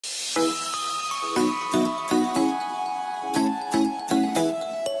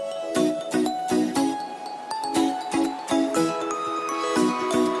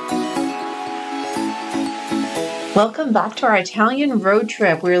Welcome back to our Italian road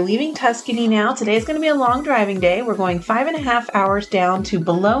trip. We're leaving Tuscany now. Today is going to be a long driving day. We're going 5.5 hours down to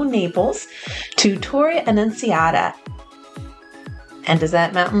below Naples to Torre Annunziata. And does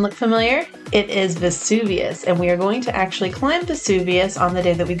that mountain look familiar? It is Vesuvius, and we are going to actually climb Vesuvius on the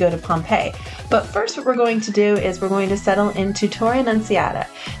day that we go to Pompeii. But first what we're going to do is we're going to settle into Torre Annunziata.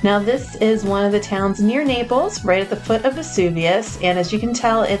 Now this is one of the towns near Naples, right at the foot of Vesuvius, and as you can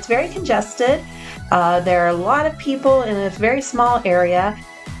tell, it's very congested. There are a lot of people in a very small area.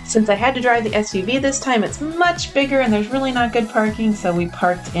 Since I had to drive the SUV this time, it's much bigger and there's really not good parking, so we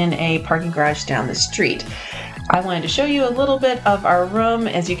parked in a parking garage down the street. I wanted to show you a little bit of our room.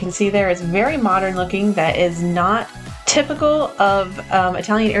 As you can see there, it's very modern looking. That is not typical of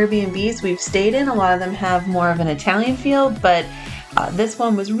Italian Airbnbs we've stayed in. A lot of them have more of an Italian feel, but this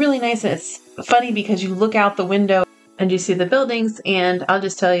one was really nice. And it's funny because you look out the window and you see the buildings, and I'll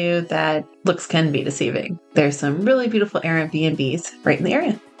just tell you that looks can be deceiving. There's some really beautiful Airbnbs right in the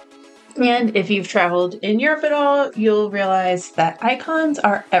area. And if you've traveled in Europe at all, you'll realize that icons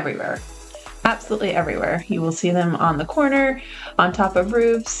are everywhere. Absolutely everywhere. You will see them on the corner, on top of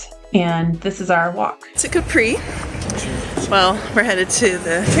roofs, and this is our walk to Capri. Well, we're headed to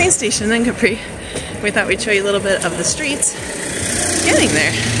the train station in Capri. We thought we'd show you a little bit of the streets getting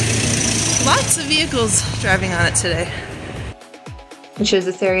there. Lots of vehicles driving on it today. We chose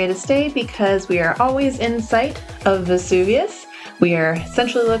this area to stay because we are always in sight of Vesuvius. We are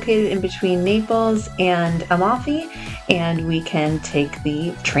centrally located in between Naples and Amalfi, and we can take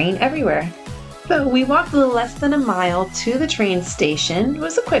the train everywhere. So we walked a little less than a mile to the train station. It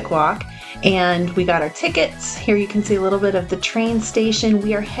was a quick walk, and we got our tickets. Here you can see a little bit of the train station.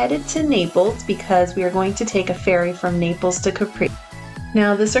 We are headed to Naples because we are going to take a ferry from Naples to Capri.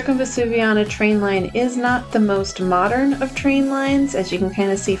 Now, the Circumvesuviana train line is not the most modern of train lines, as you can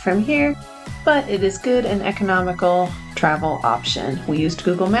kind of see from here, but it is good and economical travel option. We used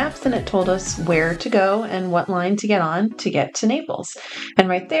Google Maps and it told us where to go and what line to get on to get to Naples. And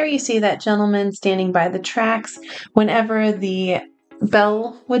right there you see that gentleman standing by the tracks. Whenever the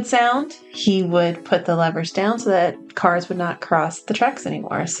bell would sound, he would put the levers down so that cars would not cross the tracks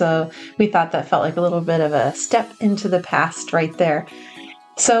anymore. So we thought that felt like a little bit of a step into the past right there.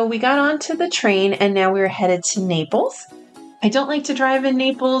 So we got onto the train and now we're headed to Naples. I don't like to drive in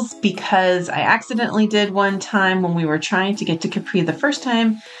Naples because I accidentally did one time when we were trying to get to Capri the first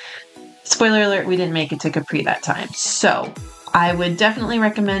time. Spoiler alert, we didn't make it to Capri that time. So I would definitely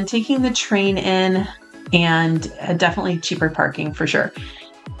recommend taking the train in, and definitely cheaper parking for sure.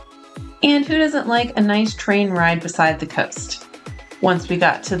 And who doesn't like a nice train ride beside the coast? Once we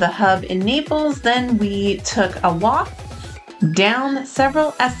got to the hub in Naples, then we took a walk down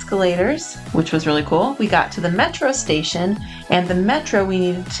several escalators, which was really cool. We got to the metro station, and the metro we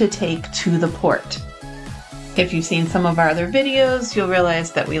needed to take to the port. If you've seen some of our other videos, you'll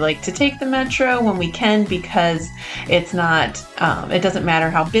realize that we like to take the metro when we can because it's not, it doesn't matter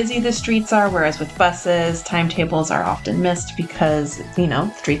how busy the streets are, whereas with buses, timetables are often missed because,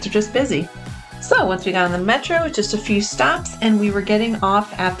 streets are just busy. So once we got on the metro, just a few stops, and we were getting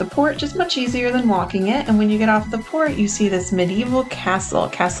off at the port, just much easier than walking it. And when you get off the port, you see this medieval castle,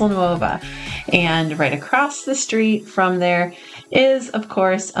 Castle Nuova. And right across the street from there is, of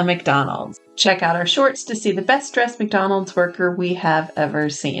course, a McDonald's. Check out our shorts to see the best dressed McDonald's worker we have ever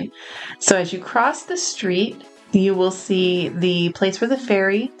seen. So as you cross the street, you will see the place where the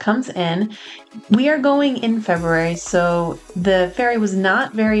ferry comes in. We are going in February, so the ferry was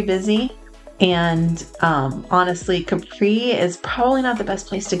not very busy. And honestly, Capri is probably not the best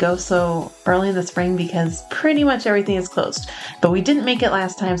place to go so early in the spring because pretty much everything is closed. But we didn't make it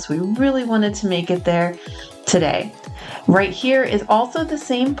last time, so we really wanted to make it there today. Right here is also the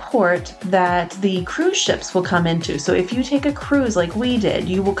same port that the cruise ships will come into. So if you take a cruise like we did,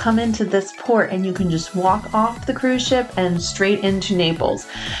 you will come into this port and you can just walk off the cruise ship and straight into Naples.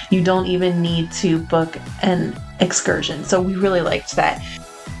 You don't even need to book an excursion. So we really liked that.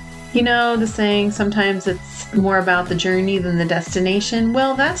 You know the saying, sometimes it's more about the journey than the destination.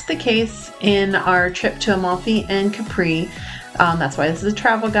 Well, that's the case in our trip to Amalfi and Capri. That's why this is a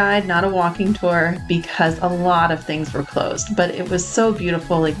travel guide, not a walking tour, because a lot of things were closed. But it was so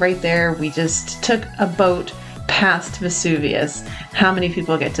beautiful, like right there, we just took a boat past Vesuvius. How many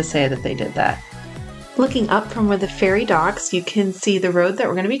people get to say that they did that? Looking up from where the ferry docks, you can see the road that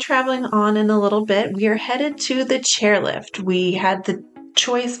we're going to be traveling on in a little bit. We are headed to the chairlift. We had the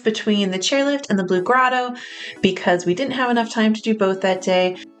choice between the chairlift and the Blue Grotto because we didn't have enough time to do both that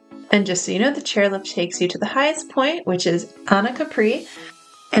day. And just so you know, the chairlift takes you to the highest point, which is Anna Capri.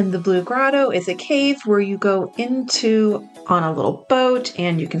 And the Blue Grotto is a cave where you go into on a little boat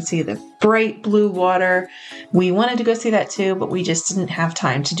and you can see the bright blue water. We wanted to go see that too, but we just didn't have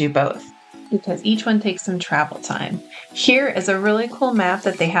time to do both because each one takes some travel time. Here is a really cool map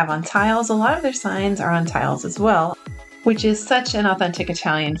that they have on tiles. A lot of their signs are on tiles as well, which is such an authentic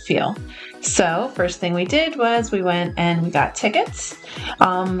Italian feel. So first thing we did was we went and we got tickets.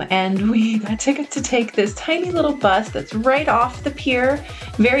 And we got tickets to take this tiny little bus that's right off the pier.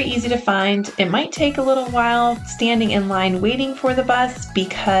 Very easy to find. It might take a little while standing in line waiting for the bus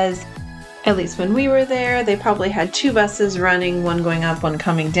because at least when we were there, they probably had 2 buses running, one going up, one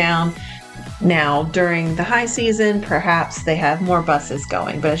coming down. Now, during the high season, perhaps they have more buses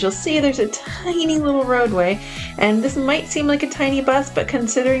going, but as you'll see, there's a tiny little roadway, and this might seem like a tiny bus, but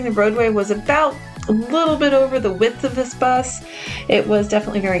considering the roadway was about a little bit over the width of this bus, it was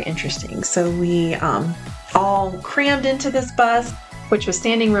definitely very interesting. So we all crammed into this bus, which was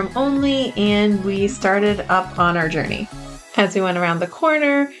standing room only, and we started up on our journey. As we went around the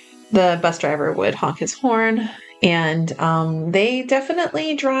corner, the bus driver would honk his horn, and they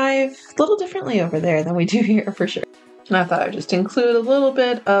definitely drive a little differently over there than we do here for sure. And I thought I'd just include a little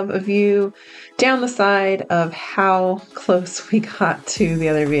bit of a view down the side of how close we got to the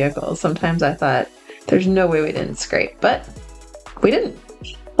other vehicles. Sometimes I thought there's no way we didn't scrape, but we didn't.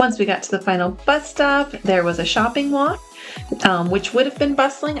 Once we got to the final bus stop, there was a shopping walk, which would have been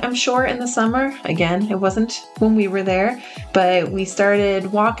bustling, I'm sure, in the summer. Again, it wasn't when we were there, but we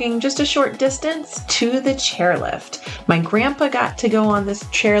started walking just a short distance to the chairlift. My grandpa got to go on this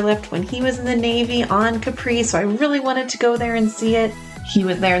chairlift when he was in the Navy on Capri, so I really wanted to go there and see it. He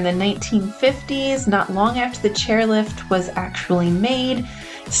was there in the 1950s, not long after the chairlift was actually made,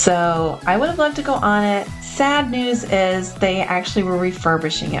 so I would have loved to go on it. Sad news is they actually were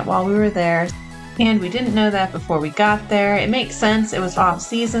refurbishing it while we were there. And we didn't know that before we got there. It makes sense, it was off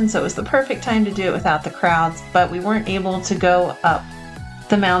season, so it was the perfect time to do it without the crowds, but we weren't able to go up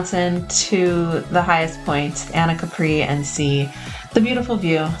the mountain to the highest point, Anna Capri, and see the beautiful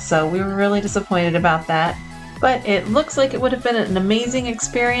view. So we were really disappointed about that, but it looks like it would have been an amazing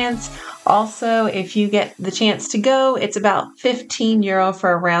experience. Also, if you get the chance to go, it's about €15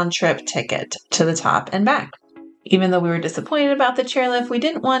 for a round trip ticket to the top and back. Even though we were disappointed about the chairlift, we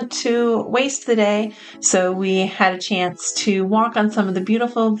didn't want to waste the day, so we had a chance to walk on some of the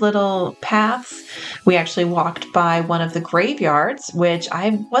beautiful little paths. We actually walked by one of the graveyards, which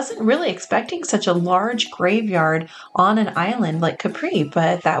I wasn't really expecting such a large graveyard on an island like Capri,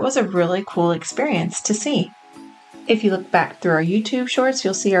 but that was a really cool experience to see. If you look back through our YouTube shorts,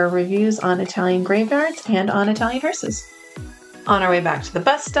 you'll see our reviews on Italian graveyards and on Italian hearses. On our way back to the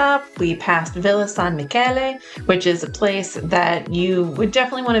bus stop, we passed Villa San Michele, which is a place that you would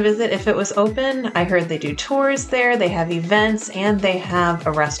definitely want to visit if it was open. I heard they do tours there, they have events, and they have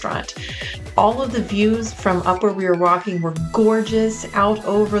a restaurant. All of the views from up where we were walking were gorgeous, out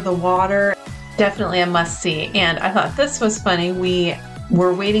over the water. Definitely a must-see. And I thought this was funny. We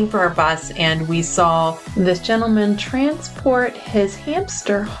were waiting for our bus and we saw this gentleman transport his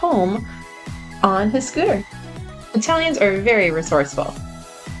hamster home on his scooter. Italians are very resourceful.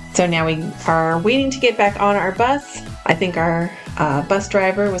 So now we are waiting to get back on our bus. I think our bus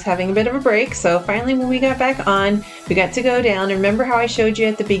driver was having a bit of a break, so finally when we got back on, we got to go down. Remember how I showed you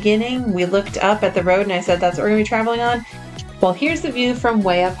at the beginning? We looked up at the road and I said that's what we're going to be traveling on? Well, here's the view from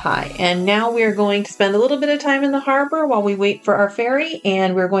way up high, and now we are going to spend a little bit of time in the harbor while we wait for our ferry,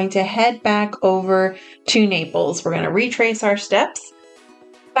 and we're going to head back over to Naples. We're going to retrace our steps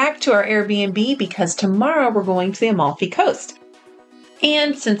back to our Airbnb because tomorrow we're going to the Amalfi Coast.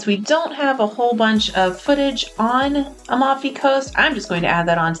 And since we don't have a whole bunch of footage on Amalfi Coast, I'm just going to add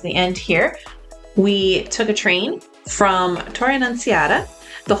that on to the end here. We took a train from Torre Annunziata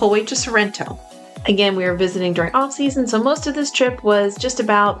the whole way to Sorrento. Again, we were visiting during off-season, so most of this trip was just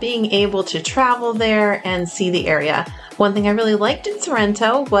about being able to travel there and see the area. One thing I really liked in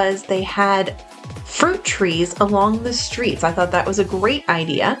Sorrento was they had fruit trees along the streets. I thought that was a great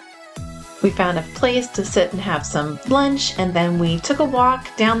idea. We found a place to sit and have some lunch, and then we took a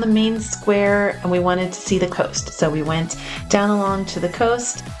walk down the main square and we wanted to see the coast. So we went down along to the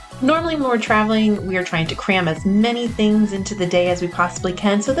coast. Normally when we're traveling, we are trying to cram as many things into the day as we possibly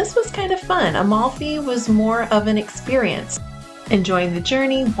can, so this was kind of fun. Amalfi was more of an experience, enjoying the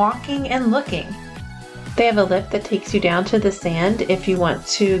journey, walking and looking. They have a lift that takes you down to the sand if you want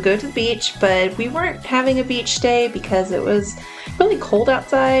to go to the beach, but we weren't having a beach day because it was really cold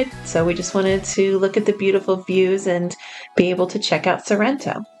outside, so we just wanted to look at the beautiful views and be able to check out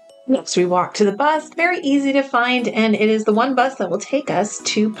Sorrento. Next, we walk to the bus, very easy to find, and it is the one bus that will take us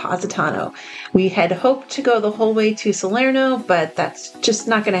to Positano. We had hoped to go the whole way to Salerno, but that's just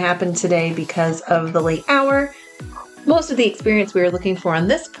not going to happen today because of the late hour. Most of the experience we were looking for on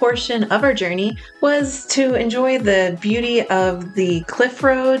this portion of our journey was to enjoy the beauty of the cliff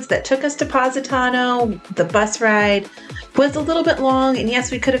roads that took us to Positano. The bus ride was a little bit long, and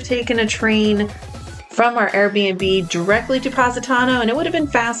yes, we could have taken a train from our Airbnb directly to Positano and it would have been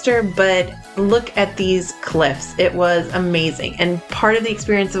faster, but look at these cliffs. It was amazing. And part of the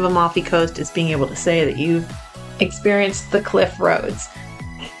experience of Amalfi Coast is being able to say that you've experienced the cliff roads.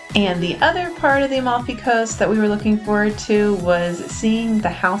 And the other part of the Amalfi Coast that we were looking forward to was seeing the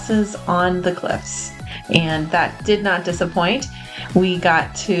houses on the cliffs. And that did not disappoint. We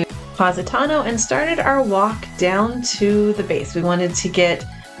got to Positano and started our walk down to the base. We wanted to get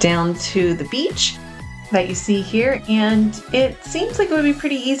down to the beach that you see here, and it seems like it would be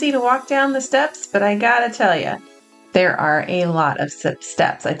pretty easy to walk down the steps, but I gotta tell you, there are a lot of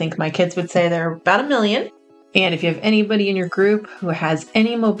steps. I think my kids would say there are about 1 million. And if you have anybody in your group who has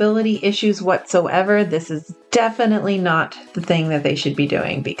any mobility issues whatsoever, this is definitely not the thing that they should be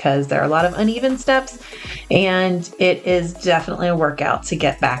doing because there are a lot of uneven steps and it is definitely a workout to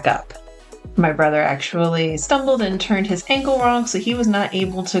get back up. My brother actually stumbled and turned his ankle wrong, so he was not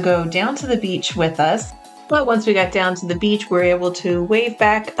able to go down to the beach with us. But once we got down to the beach, we were able to wave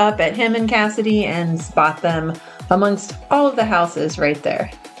back up at him and Cassidy and spot them amongst all of the houses right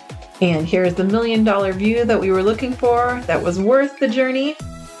there. And here's the $1 million view that we were looking for that was worth the journey.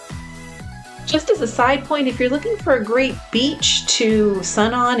 Just as a side point, if you're looking for a great beach to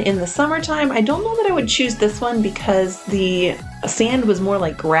sun on in the summertime, I don't know that I would choose this one because the sand was more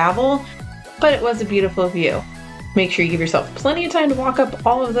like gravel, but it was a beautiful view. Make sure you give yourself plenty of time to walk up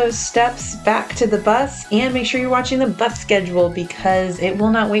all of those steps back to the bus, and make sure you're watching the bus schedule because it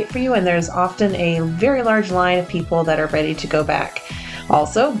will not wait for you and there's often a very large line of people that are ready to go back.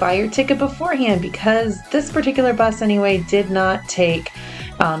 Also, buy your ticket beforehand because this particular bus anyway did not take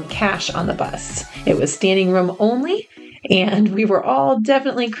cash on the bus. It was standing room only, and we were all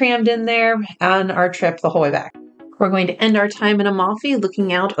definitely crammed in there on our trip the whole way back. We're going to end our time in Amalfi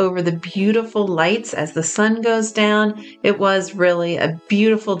looking out over the beautiful lights as the sun goes down. It was really a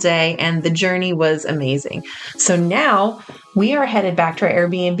beautiful day and the journey was amazing. So now we are headed back to our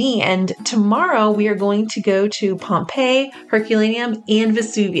Airbnb, and tomorrow we are going to go to Pompeii, Herculaneum, and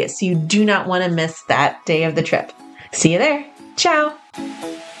Vesuvius. You do not want to miss that day of the trip. See you there. Ciao.